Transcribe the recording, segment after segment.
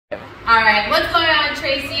Alright, what's going on,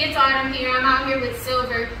 Tracy? It's Autumn here. I'm out here with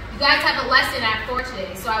Silver. You guys have a lesson at 4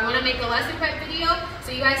 today, so I want to make a lesson prep video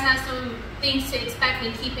so you guys have some things to expect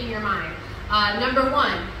and keep in your mind. Number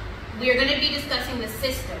 1, we are going to be discussing the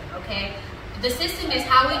system, okay? The system is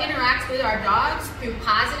how we interact with our dogs through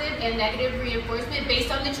positive and negative reinforcement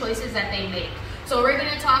based on the choices that they make. So we're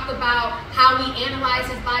going to talk about how we analyze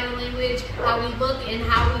his body language, how we look, and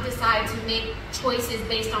how we decide to make choices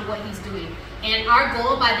based on what he's doing. And our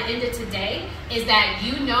goal by the end of today is that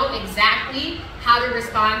you know exactly how to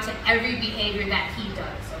respond to every behavior that he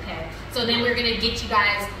does, okay? So then we're going to get you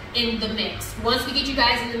guys in the mix. Once we get you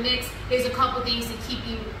guys in the mix, here's a couple things to keep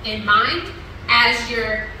you in mind as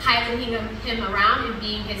you're piloting him around and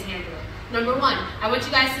being his handler. Number 1, I want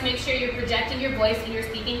you guys to make sure you're projecting your voice and you're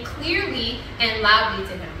speaking clearly and loudly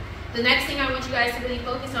to him. The next thing I want you guys to really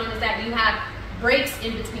focus on is that you have breaks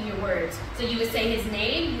in between your words. So you would say his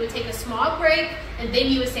name, you would take a small break, and then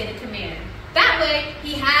you would say the command. That way,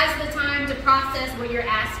 he has the time to process what you're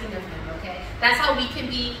asking of him, okay? That's how we can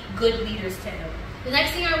be good leaders to him. The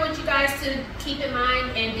next thing I want you guys to keep in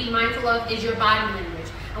mind and be mindful of is your body language.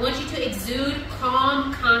 I want you to exude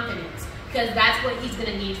calm confidence, because that's what he's going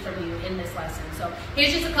to need from you in this lesson. So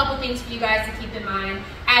here's just a couple things for you guys to keep in mind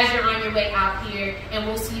as you're on your way out here, and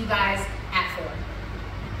we'll see you guys at 4.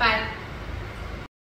 Bye.